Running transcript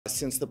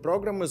Since the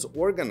program is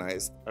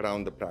organized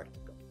around the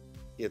practicum,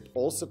 it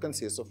also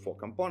consists of 4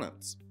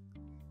 components.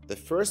 The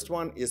first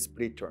one is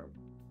pre-term.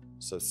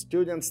 So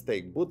students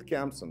take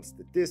bootcamps on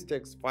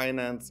statistics,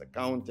 finance,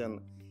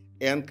 accounting,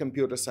 and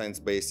computer science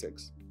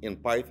basics in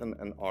Python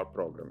and R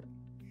programming.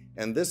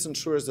 And this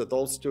ensures that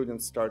all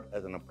students start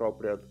at an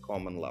appropriate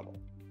common level.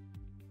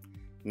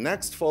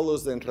 Next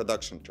follows the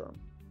introduction term.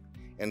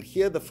 And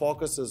here the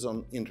focus is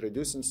on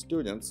introducing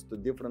students to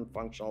different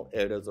functional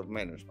areas of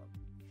management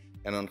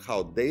and on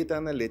how data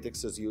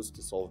analytics is used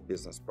to solve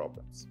business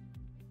problems.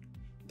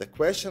 The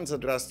questions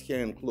addressed here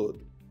include: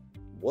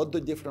 what do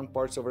different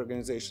parts of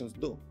organizations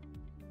do?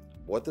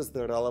 What is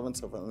the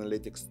relevance of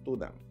analytics to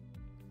them?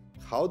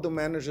 How do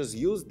managers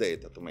use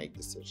data to make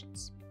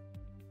decisions?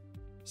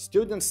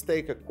 Students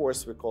take a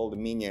course we call the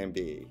Mini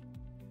MBA,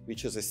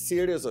 which is a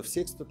series of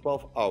 6 to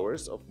 12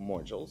 hours of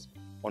modules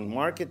on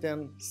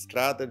marketing,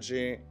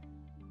 strategy,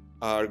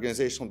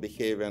 organizational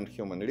behavior and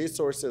human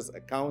resources,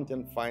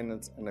 accounting,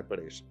 finance, and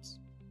operations.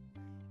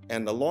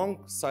 And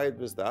alongside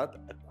with that,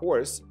 a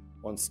course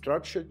on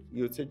structured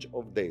usage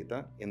of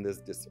data in these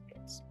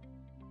disciplines.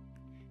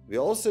 We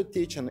also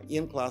teach an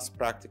in-class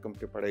practicum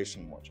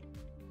preparation module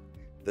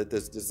that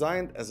is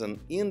designed as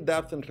an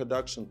in-depth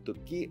introduction to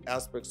key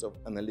aspects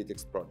of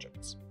analytics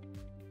projects.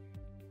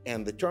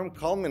 And the term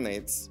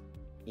culminates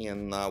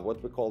in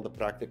what we call the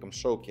practicum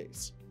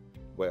showcase,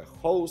 where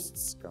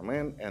hosts come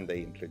in and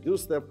they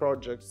introduce their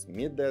projects,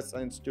 meet their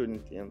assigned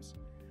student teams,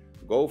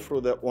 go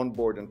through the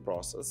onboarding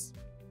process,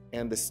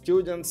 and the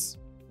students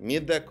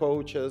meet their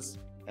coaches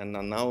and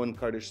are now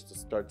encouraged to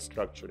start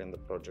structuring the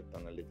project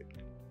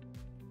analytically.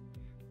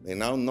 They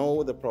now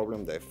know the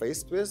problem they're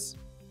faced with,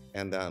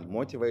 and they are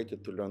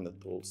motivated to learn the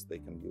tools they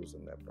can use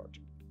in their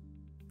project.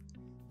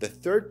 The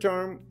third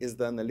term is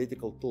the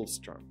analytical tools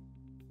term,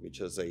 which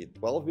is a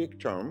 12-week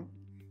term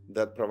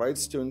that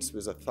provides students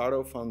with a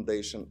thorough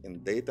foundation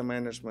in data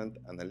management,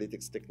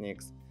 analytics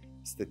techniques,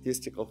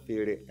 statistical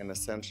theory, and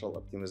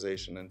essential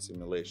optimization and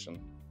simulation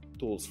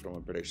tools from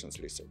operations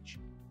research.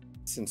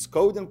 Since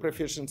coding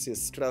proficiency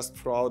is stressed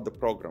throughout the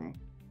program,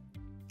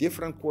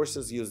 different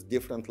courses use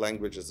different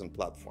languages and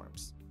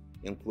platforms,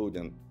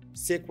 including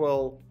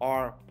SQL,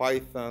 R,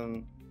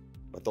 Python,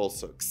 but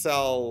also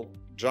Excel,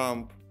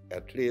 JUMP,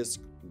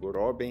 At-Risk,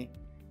 Gurobi,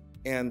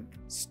 and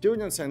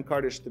students are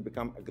encouraged to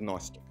become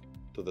agnostic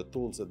to the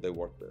tools that they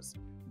work with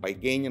by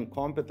gaining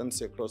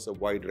competency across a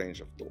wide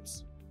range of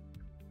tools.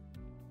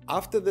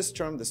 After this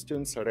term, the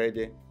students are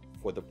ready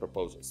for the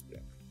proposal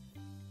sprint.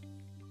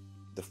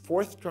 The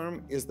fourth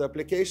term is the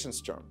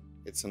applications term.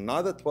 It's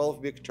another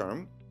 12-week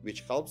term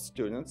which helps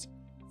students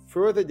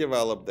further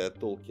develop their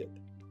toolkit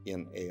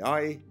in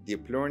AI,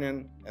 deep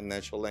learning, and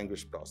natural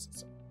language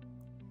processing.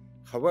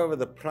 However,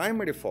 the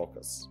primary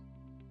focus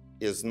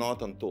is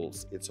not on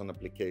tools, it's on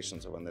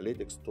applications of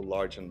analytics to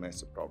large and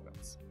messy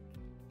problems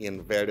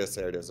in various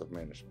areas of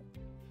management.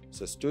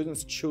 So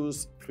students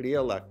choose 3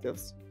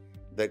 electives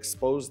that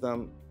expose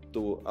them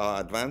to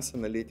advanced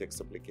analytics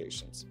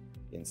applications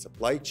in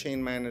supply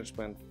chain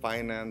management,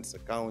 finance,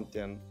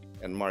 accounting,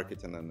 and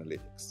marketing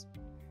analytics.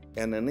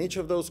 And in each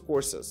of those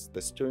courses,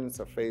 the students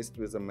are faced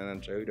with a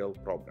managerial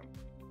problem.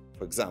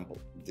 For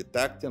example,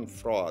 detecting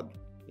fraud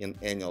in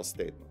annual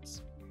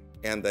statements.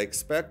 And they're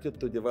expected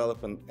to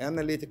develop an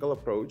analytical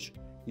approach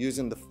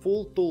using the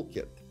full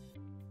toolkit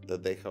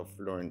that they have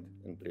learned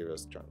in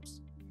previous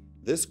terms.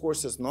 This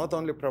course not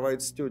only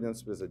provides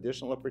students with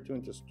additional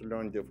opportunities to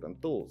learn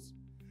different tools,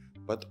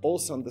 but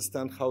also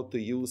understand how to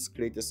use,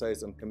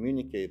 criticize, and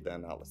communicate the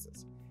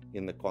analysis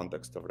in the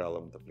context of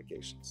relevant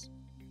applications.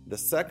 The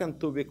second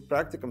 2-week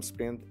practicum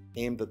sprint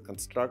aimed at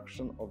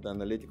construction of the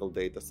analytical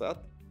data set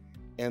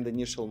and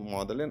initial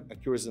modeling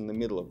occurs in the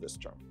middle of this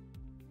term.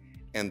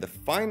 And the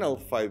final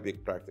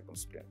 5-week practicum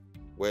sprint,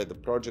 where the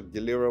project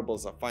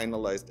deliverables are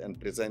finalized and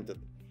presented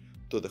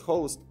to the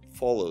host,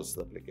 follows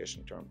the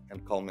application term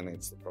and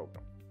culminates the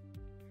program.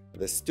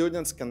 The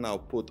students can now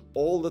put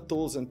all the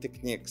tools and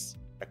techniques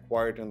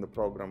acquired in the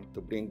program to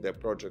bring their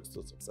projects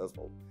to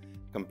successful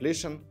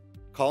completion,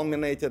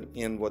 culminated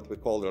in what we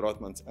call the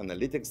Rotman's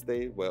Analytics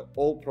Day, where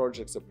all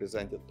projects are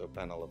presented to a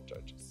panel of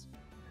judges.